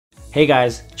Hey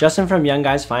guys, Justin from Young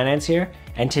Guys Finance here,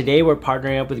 and today we're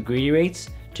partnering up with Greedy Rates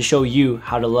to show you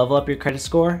how to level up your credit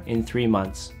score in 3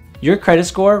 months. Your credit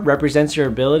score represents your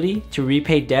ability to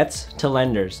repay debts to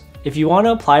lenders. If you want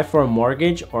to apply for a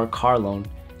mortgage or a car loan,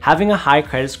 having a high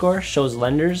credit score shows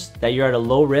lenders that you're at a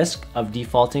low risk of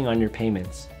defaulting on your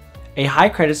payments. A high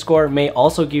credit score may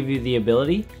also give you the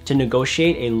ability to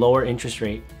negotiate a lower interest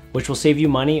rate, which will save you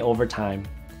money over time.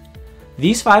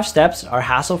 These 5 steps are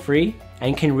hassle-free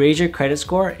and can raise your credit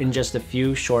score in just a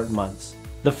few short months.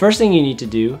 The first thing you need to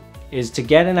do is to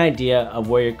get an idea of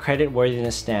where your credit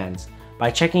worthiness stands by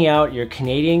checking out your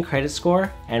Canadian credit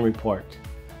score and report.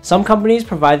 Some companies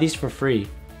provide these for free,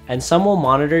 and some will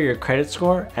monitor your credit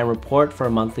score and report for a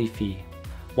monthly fee.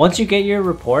 Once you get your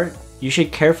report, you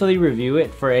should carefully review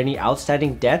it for any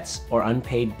outstanding debts or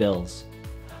unpaid bills.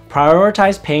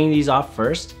 Prioritize paying these off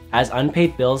first, as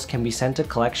unpaid bills can be sent to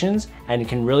collections and it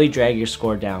can really drag your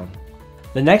score down.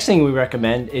 The next thing we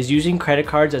recommend is using credit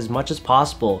cards as much as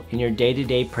possible in your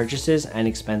day-to-day purchases and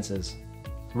expenses.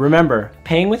 Remember,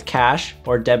 paying with cash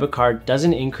or debit card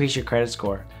doesn't increase your credit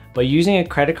score, but using a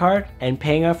credit card and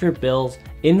paying off your bills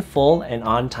in full and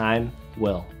on time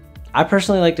will. I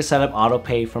personally like to set up auto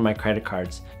pay for my credit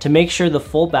cards to make sure the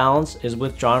full balance is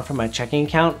withdrawn from my checking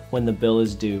account when the bill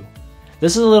is due.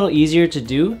 This is a little easier to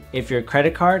do if your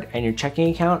credit card and your checking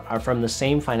account are from the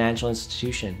same financial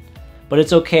institution, but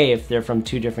it's okay if they're from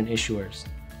 2 different issuers.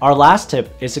 Our last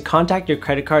tip is to contact your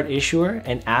credit card issuer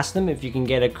and ask them if you can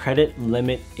get a credit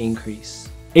limit increase.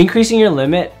 Increasing your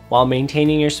limit while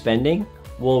maintaining your spending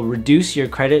will reduce your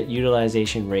credit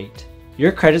utilization rate.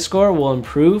 Your credit score will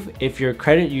improve if your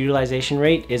credit utilization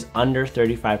rate is under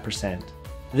 35%.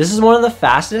 This is one of the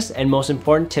fastest and most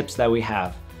important tips that we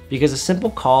have, because a simple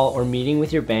call or meeting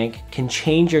with your bank can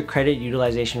change your credit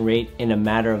utilization rate in a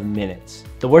matter of minutes.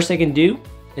 The worst they can do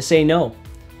is say no,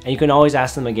 and you can always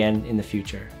ask them again in the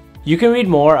future. You can read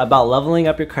more about leveling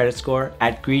up your credit score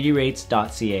at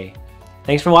greedyrates.ca.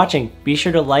 Thanks for watching. Be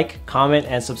sure to like, comment,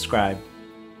 and subscribe.